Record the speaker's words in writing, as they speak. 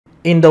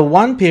In the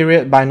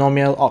one-period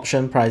binomial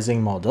option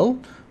pricing model,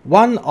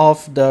 one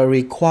of the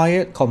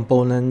required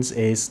components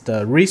is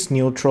the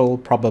risk-neutral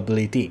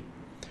probability.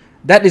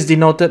 That is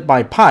denoted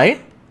by pi.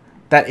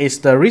 That is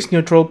the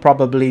risk-neutral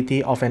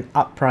probability of an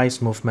up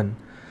price movement.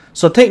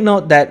 So take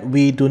note that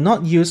we do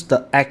not use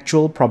the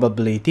actual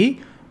probability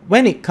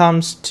when it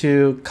comes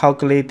to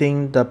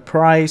calculating the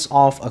price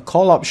of a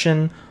call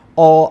option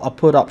or a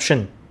put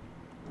option.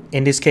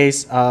 In this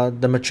case,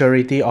 the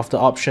maturity of the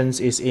options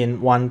is in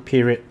one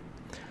period.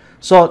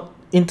 So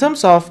in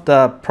terms of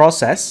the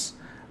process,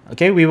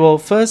 okay, we will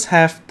first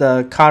have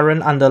the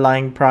current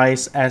underlying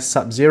price as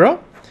sub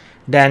 0.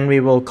 Then we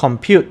will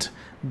compute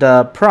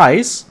the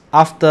price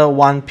after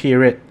one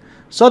period.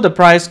 So the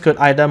price could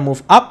either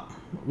move up,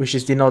 which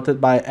is denoted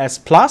by S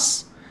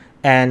plus,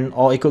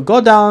 or it could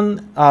go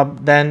down,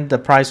 then the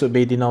price would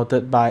be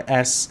denoted by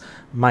S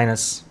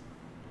minus.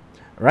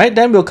 Right,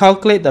 then we'll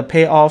calculate the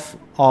payoff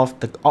of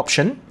the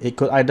option. It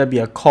could either be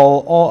a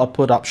call or a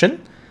put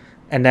option.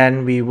 And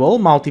then we will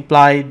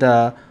multiply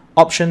the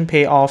option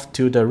payoff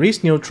to the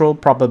risk neutral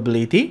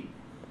probability.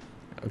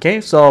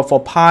 Okay, so for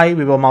pi,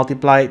 we will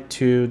multiply it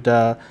to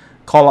the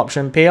call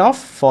option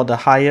payoff for the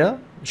higher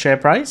share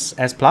price,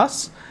 S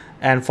plus.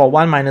 And for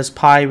 1 minus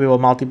pi, we will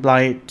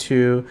multiply it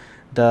to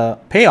the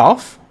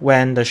payoff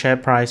when the share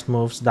price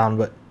moves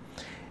downward.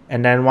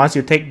 And then once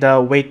you take the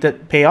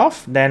weighted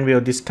payoff, then we'll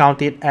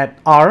discount it at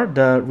R,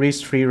 the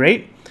risk-free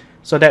rate.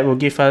 So that will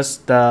give us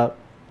the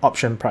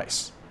option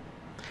price.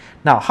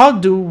 Now, how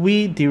do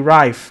we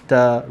derive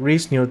the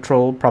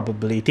risk-neutral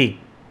probability?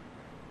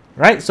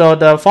 Right, so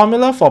the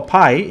formula for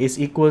pi is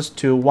equals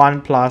to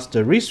 1 plus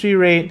the risk-free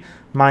rate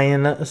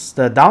minus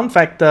the down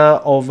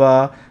factor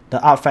over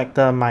the up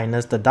factor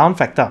minus the down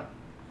factor.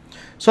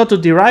 So to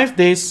derive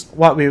this,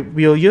 what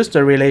we'll use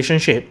the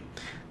relationship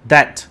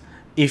that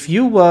if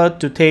you were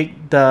to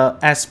take the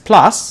S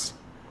plus,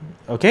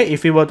 okay,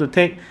 if you were to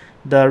take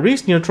the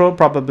risk-neutral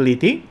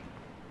probability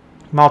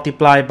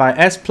multiplied by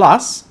S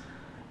plus,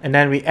 and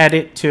then we add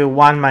it to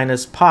 1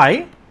 minus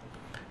pi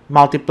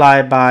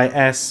multiplied by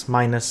S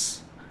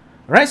minus.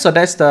 Right, so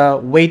that's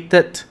the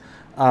weighted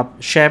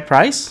share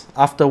price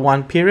after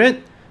one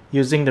period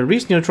using the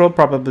risk-neutral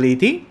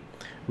probability.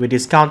 We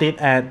discount it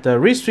at the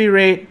risk-free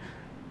rate,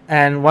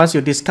 and once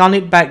you discount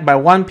it back by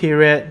one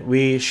period,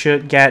 we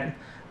should get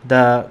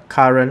the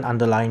current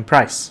underlying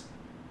price.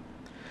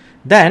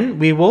 Then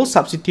we will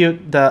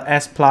substitute the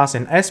S plus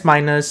and S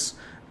minus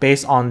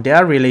based on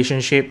their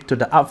relationship to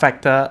the up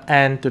factor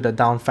and to the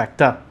down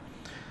factor.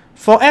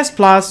 For S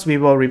plus, we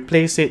will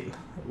replace it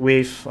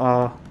with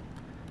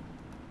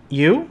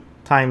U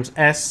times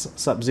S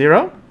sub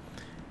 0.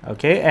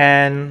 Okay,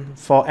 and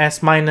for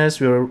S minus,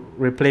 we will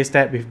replace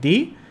that with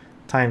D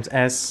times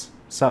S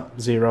sub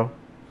 0.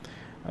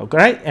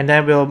 Okay, and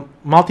then we'll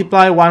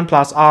multiply 1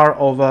 plus R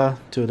over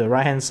to the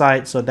right hand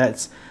side, so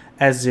that's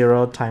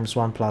S0 times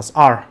 1 plus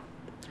R.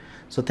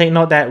 So take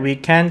note that we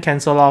can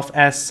cancel off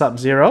S sub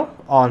 0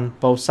 on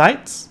both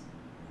sides.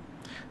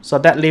 So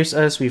that leaves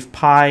us with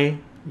pi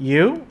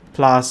U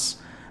plus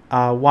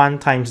 1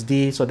 times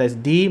D, so that's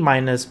D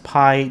minus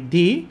pi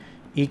D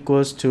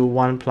equals to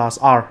 1 plus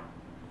R.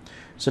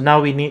 So now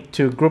we need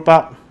to group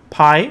up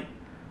pi,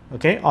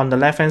 okay, on the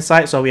left hand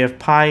side. So we have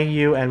pi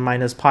U and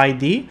minus pi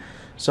D.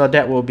 So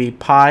that will be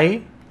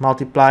pi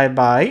multiplied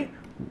by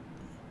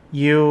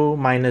U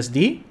minus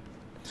D.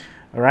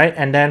 Alright,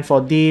 and then for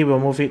D, we'll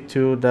move it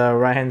to the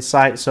right hand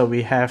side. So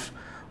we have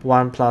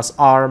 1 plus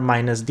R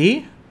minus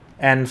D.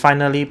 And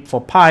finally, for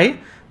pi,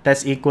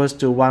 that's equals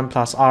to 1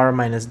 plus R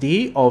minus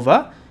D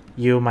over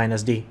U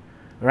minus D.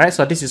 Alright,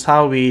 so this is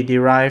how we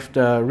derive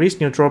the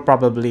risk-neutral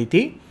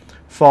probability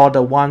for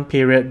the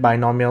one-period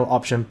binomial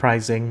option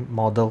pricing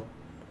model,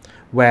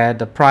 where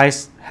the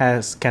price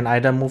can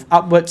either move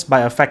upwards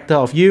by a factor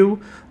of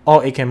U,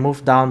 or it can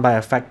move down by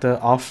a factor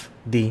of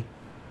D.